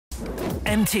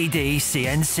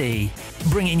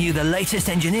MTDCNC, bringing you the latest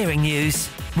engineering news,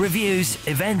 reviews,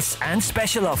 events and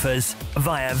special offers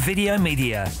via video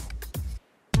media.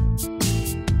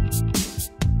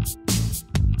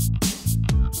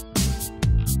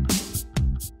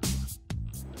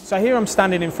 So here I'm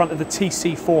standing in front of the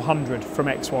TC400 from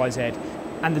XYZ,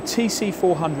 and the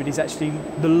TC400 is actually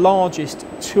the largest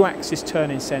two-axis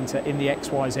turning centre in the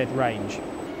XYZ range.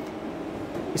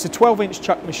 It's a 12-inch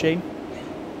chuck machine.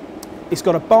 It's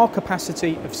got a bar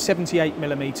capacity of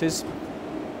 78mm.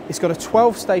 It's got a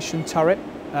 12-station turret,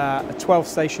 a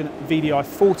 12-station VDI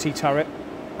 40 turret,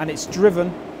 and it's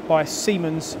driven by a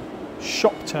Siemens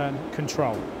shop turn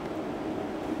control.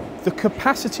 The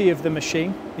capacity of the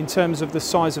machine, in terms of the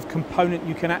size of component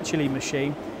you can actually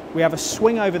machine, we have a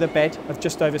swing over the bed of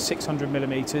just over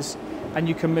 600mm, and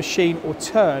you can machine or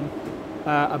turn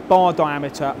a bar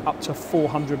diameter up to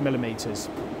 400mm.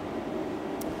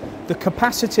 The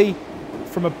capacity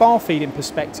from a bar feeding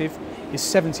perspective is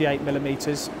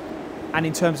 78mm, and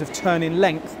in terms of turning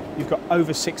length, you've got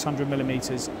over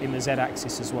 600mm in the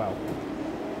Z-axis as well.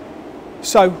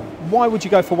 So why would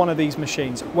you go for one of these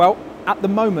machines? Well, at the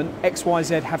moment,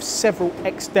 XYZ have several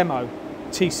X-Demo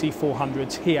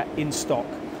TC400s here in stock.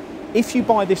 If you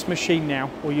buy this machine now,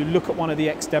 or you look at one of the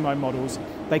X-Demo models,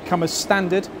 they come as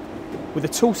standard with a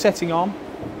tool setting arm.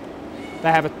 They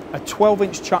have a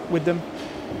 12-inch chuck with them.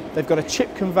 They've got a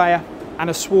chip conveyor and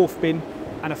a swarf bin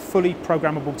and a fully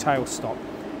programmable tail stop.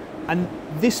 And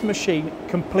this machine,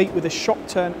 complete with a shop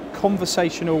turn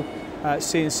conversational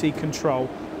CNC control,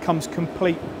 comes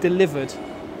complete delivered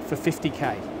for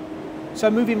 50k. So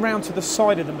moving round to the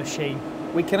side of the machine,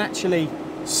 we can actually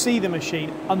see the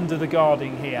machine under the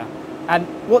guarding here. And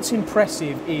what's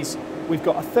impressive is we've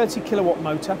got a 30 kilowatt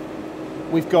motor,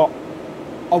 we've got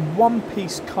a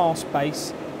one-piece cast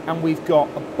base, and we've got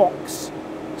a box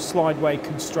slideway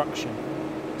construction.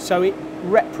 So it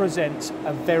represents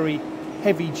a very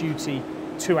heavy-duty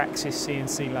two-axis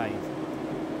CNC lathe.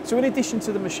 So in addition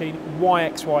to the machine, why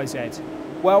XYZ?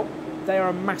 Well, they are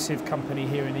a massive company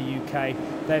here in the UK.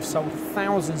 They've sold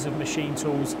thousands of machine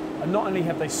tools, and not only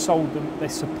have they sold them, they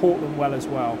support them well as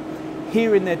well.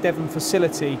 Here in their Devon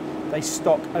facility, they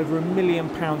stock over £1 million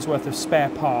worth of spare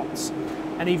parts.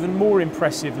 And even more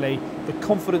impressively, the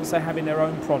confidence they have in their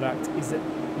own product is that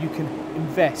you can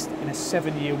invest in a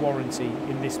 7-year warranty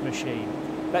in this machine.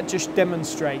 That just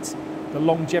demonstrates the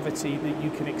longevity that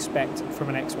you can expect from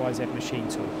an XYZ machine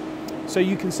tool. So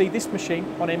you can see this machine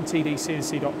on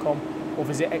mtdcnc.com or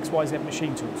visit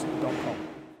xyzmachinetools.com.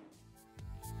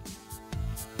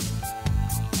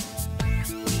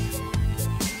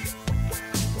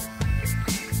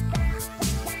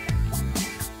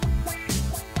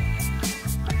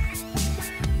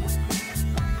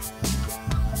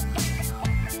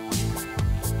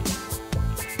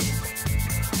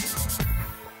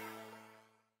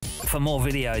 For more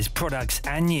videos, products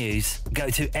and news, go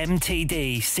to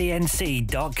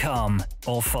mtdcnc.com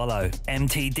or follow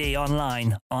MTD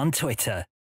Online on Twitter.